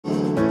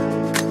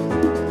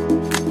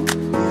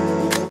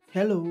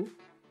Hello,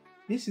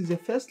 this is the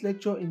first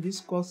lecture in this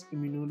course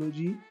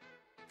Immunology.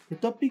 The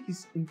topic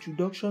is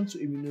Introduction to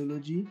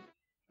Immunology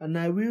and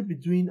I will be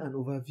doing an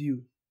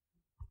overview.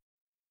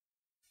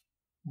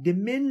 The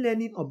main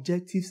learning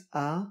objectives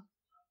are,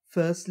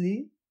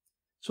 firstly,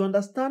 to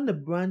understand the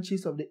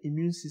branches of the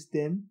immune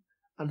system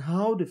and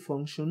how they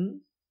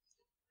function.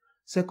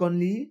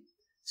 Secondly,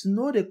 to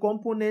know the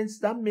components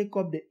that make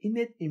up the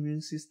innate immune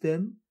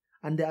system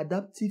and the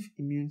adaptive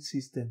immune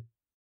system.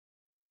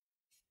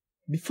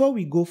 Before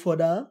we go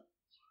further,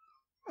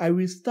 I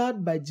will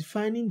start by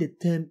defining the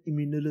term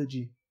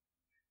immunology.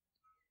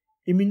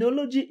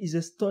 Immunology is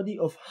a study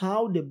of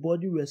how the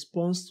body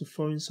responds to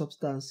foreign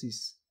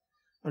substances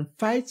and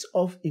fights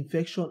off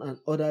infection and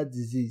other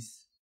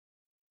disease.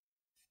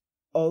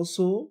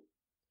 Also,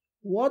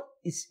 what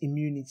is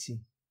immunity?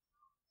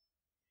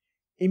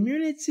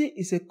 Immunity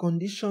is a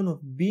condition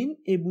of being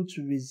able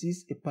to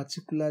resist a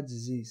particular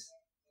disease,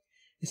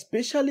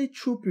 especially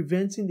through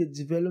preventing the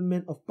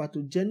development of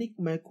pathogenic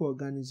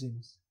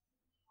microorganisms,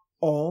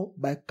 or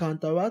by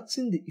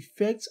counteracting the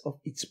effects of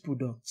its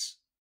products.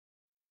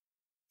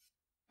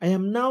 I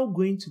am now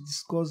going to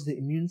discuss the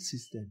immune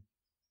system.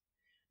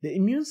 The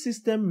immune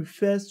system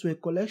refers to a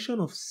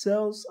collection of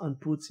cells and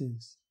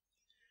proteins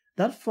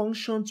that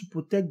function to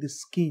protect the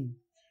skin,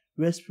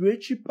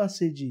 respiratory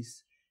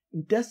passages,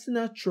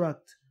 intestinal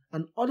tract,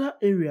 and other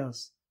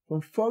areas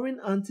from foreign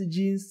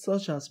antigens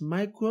such as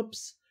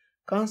microbes,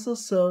 cancer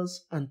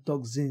cells, and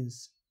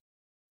toxins.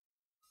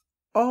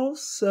 All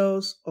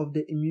cells of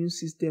the immune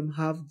system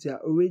have their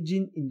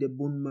origin in the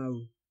bone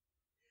marrow,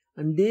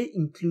 and they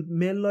include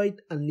myeloid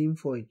and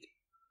lymphoid,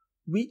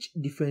 which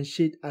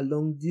differentiate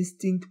along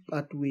distinct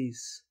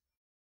pathways.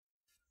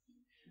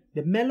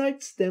 The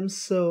myeloid stem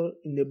cell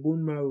in the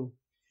bone marrow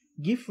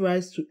give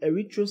rise to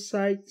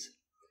erythrocytes,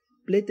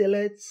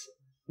 platelets,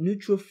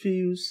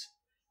 neutrophils,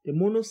 the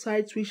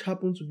monocytes which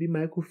happen to be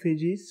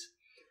macrophages,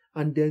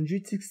 and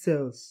dendritic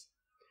cells,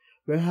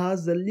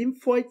 whereas the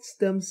lymphoid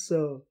stem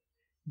cell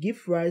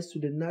give rise to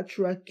the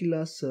natural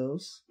killer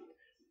cells,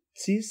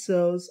 T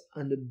cells,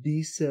 and the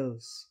B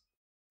cells.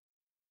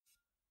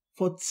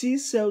 For T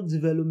cell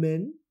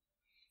development,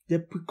 the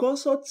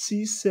precursor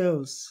T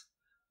cells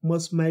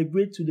must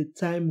migrate to the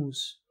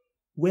thymus,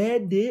 where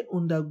they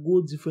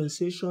undergo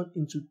differentiation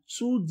into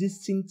two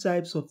distinct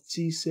types of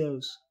T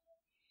cells,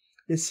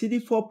 the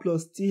CD4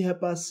 plus T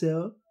helper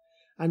cell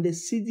and the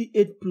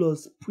CD8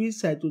 plus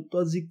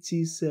pre-cytotoxic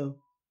T cell.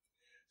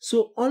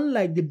 So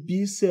unlike the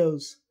B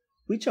cells,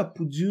 which are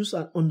produced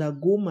and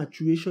undergo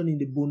maturation in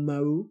the bone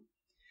marrow,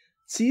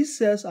 T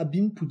cells are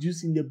being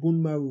produced in the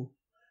bone marrow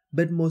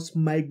but must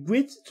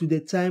migrate to the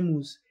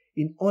thymus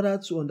in order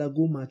to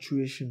undergo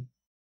maturation.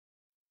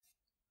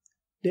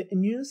 The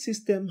immune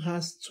system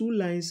has two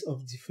lines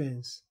of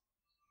defense: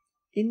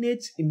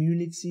 innate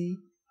immunity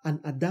and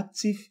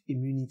adaptive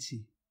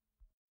immunity.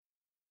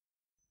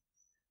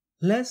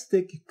 Let's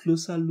take a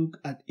closer look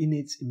at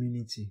innate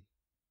immunity.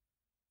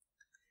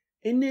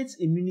 Innate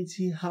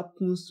immunity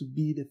happens to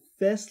be the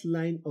first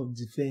line of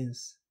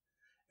defense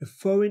a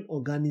foreign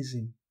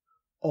organism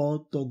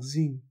or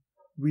toxin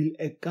will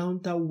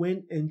encounter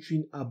when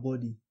entering our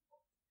body,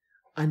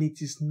 and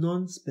it is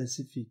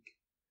non-specific.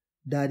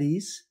 That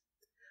is,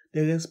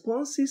 the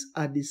responses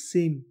are the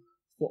same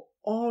for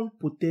all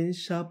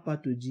potential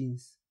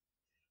pathogens,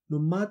 no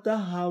matter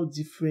how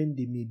different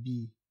they may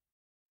be.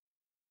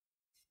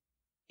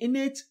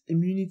 Innate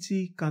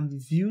immunity can be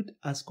viewed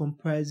as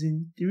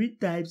comprising three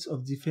types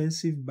of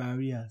defensive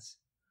barriers,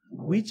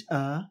 which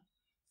are,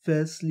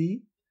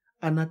 firstly,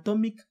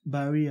 anatomic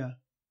barrier.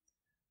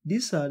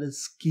 These are the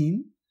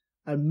skin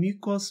and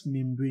mucous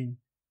membrane.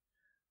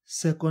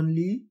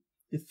 Secondly,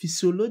 the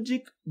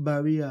physiologic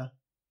barrier.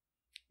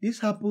 This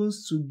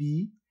happens to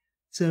be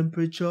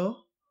temperature,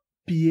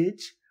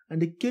 pH,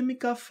 and the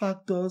chemical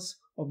factors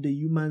of the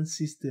human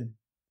system.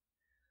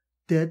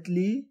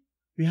 Thirdly,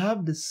 we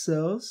have the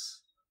cells,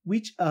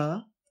 which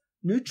are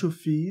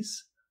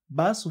neutrophils,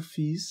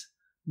 basophils,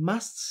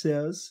 mast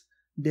cells,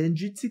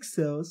 dendritic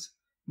cells,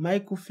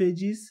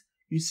 macrophages,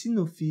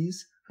 eosinophils,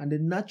 and the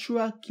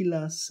natural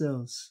killer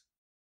cells.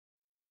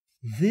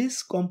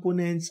 These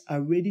components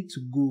are ready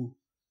to go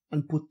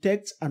and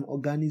protect an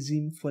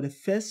organism for the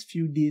first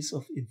few days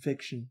of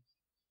infection.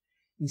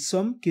 In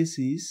some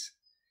cases,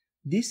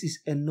 this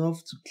is enough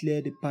to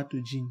clear the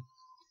pathogen,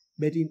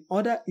 but in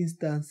other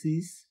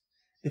instances,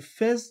 the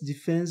first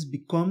defense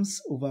becomes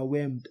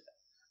overwhelmed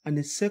and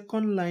a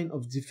second line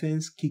of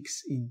defense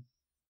kicks in.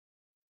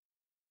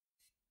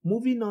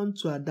 Moving on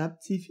to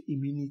adaptive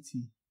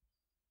immunity.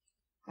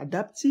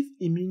 Adaptive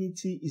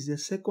immunity is the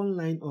second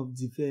line of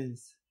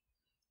defense,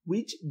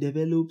 which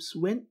develops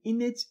when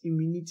innate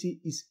immunity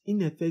is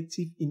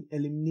ineffective in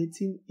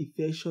eliminating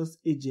infectious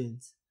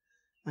agents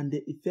and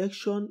the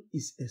infection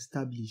is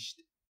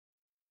established.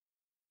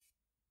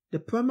 The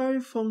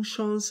primary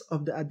functions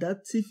of the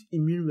adaptive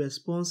immune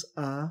response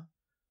are,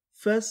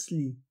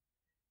 firstly,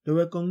 the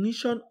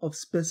recognition of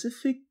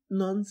specific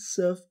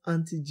non-self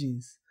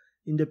antigens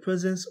in the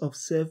presence of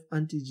self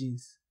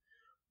antigens,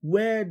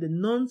 where the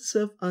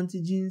non-self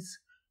antigens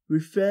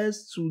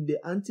refers to the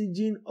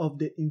antigen of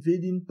the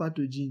invading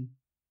pathogen.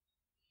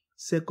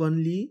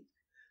 Secondly,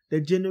 the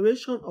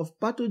generation of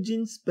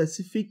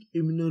pathogen-specific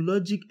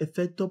immunologic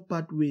effector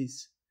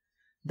pathways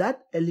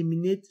that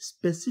eliminate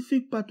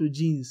specific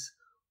pathogens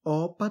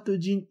or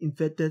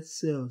pathogen-infected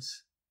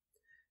cells.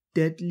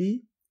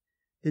 Thirdly,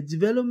 the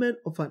development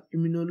of an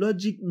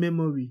immunologic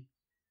memory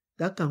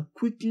that can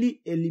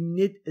quickly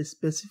eliminate a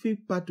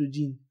specific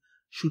pathogen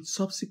should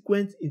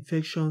subsequent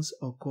infections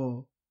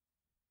occur.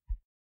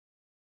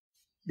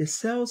 The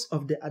cells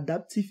of the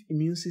adaptive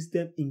immune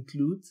system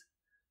include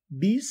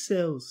B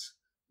cells,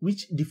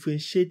 which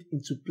differentiate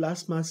into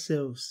plasma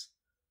cells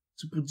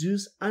to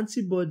produce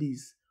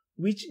antibodies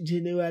which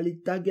generally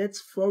target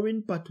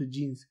foreign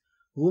pathogens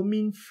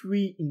roaming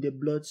free in the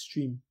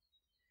bloodstream,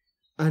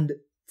 and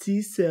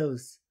T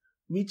cells,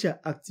 which are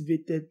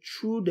activated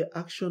through the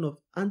action of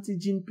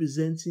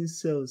antigen-presenting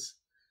cells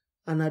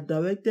and are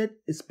directed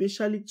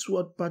especially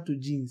toward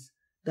pathogens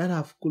that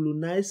have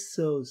colonized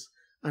cells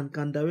and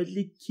can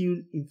directly kill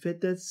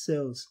infected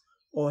cells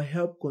or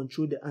help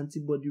control the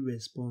antibody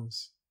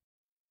response.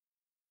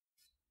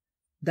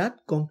 That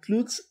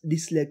concludes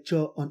this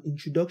lecture on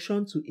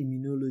Introduction to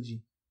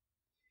Immunology.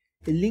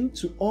 A link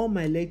to all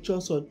my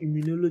lectures on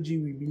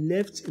immunology will be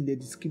left in the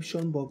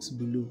description box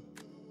below.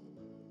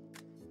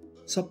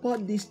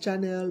 Support this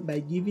channel by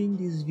giving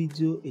this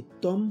video a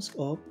thumbs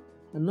up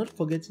and not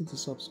forgetting to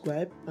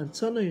subscribe and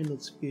turn on your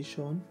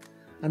notification,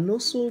 and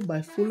also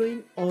by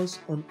following us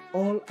on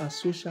all our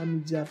social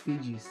media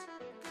pages.